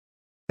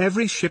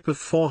Every ship of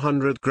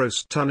 400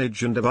 gross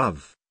tonnage and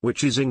above,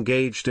 which is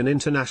engaged in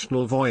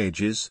international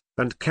voyages,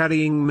 and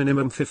carrying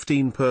minimum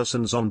 15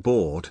 persons on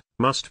board,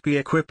 must be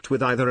equipped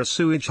with either a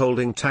sewage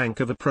holding tank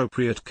of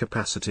appropriate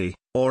capacity,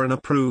 or an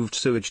approved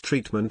sewage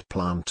treatment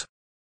plant.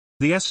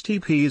 The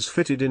STP is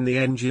fitted in the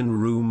engine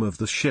room of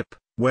the ship,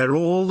 where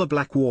all the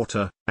black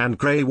water and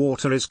grey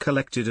water is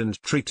collected and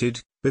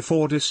treated,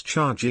 before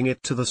discharging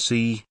it to the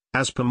sea,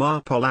 as per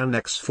MARPOL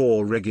Annex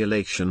 4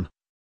 regulation.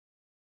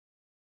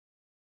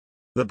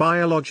 The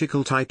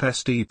biological type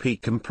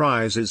STP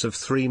comprises of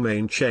 3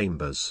 main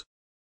chambers.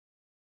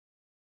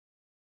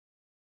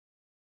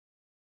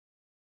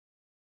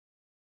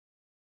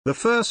 The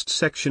first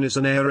section is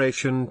an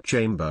aeration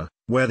chamber,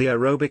 where the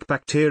aerobic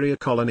bacteria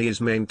colony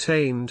is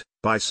maintained,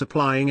 by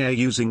supplying air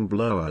using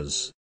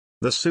blowers.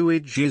 The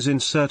sewage is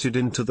inserted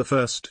into the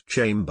first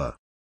chamber.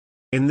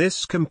 In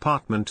this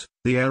compartment,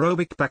 the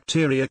aerobic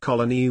bacteria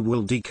colony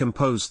will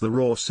decompose the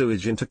raw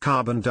sewage into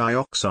carbon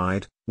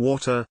dioxide,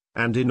 water,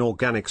 and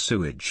inorganic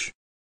sewage.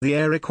 The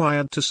air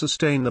required to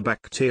sustain the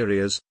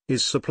bacteria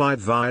is supplied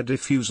via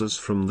diffusers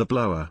from the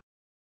blower.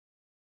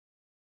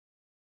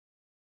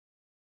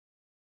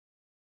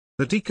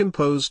 The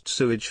decomposed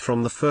sewage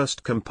from the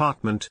first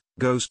compartment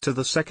goes to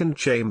the second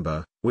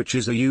chamber, which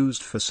is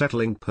used for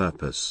settling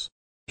purpose.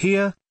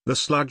 Here, the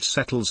sludge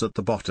settles at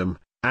the bottom,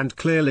 and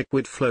clear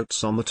liquid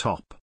floats on the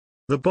top.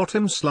 The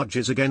bottom sludge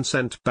is again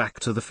sent back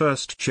to the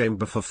first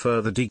chamber for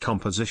further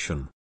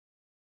decomposition.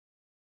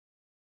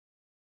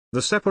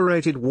 The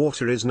separated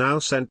water is now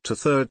sent to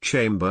third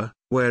chamber,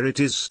 where it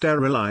is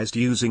sterilized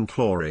using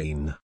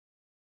chlorine.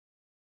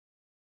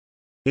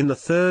 In the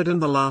third and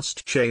the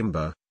last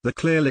chamber, the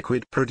clear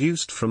liquid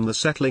produced from the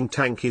settling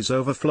tank is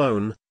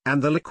overflown,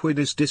 and the liquid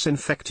is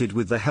disinfected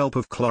with the help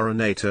of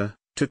chlorinator,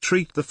 to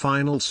treat the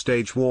final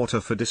stage water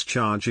for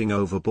discharging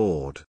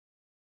overboard.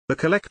 The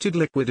collected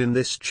liquid in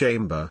this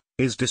chamber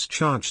is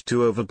discharged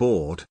to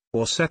overboard,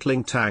 or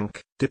settling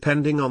tank,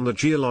 depending on the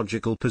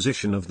geological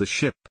position of the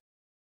ship.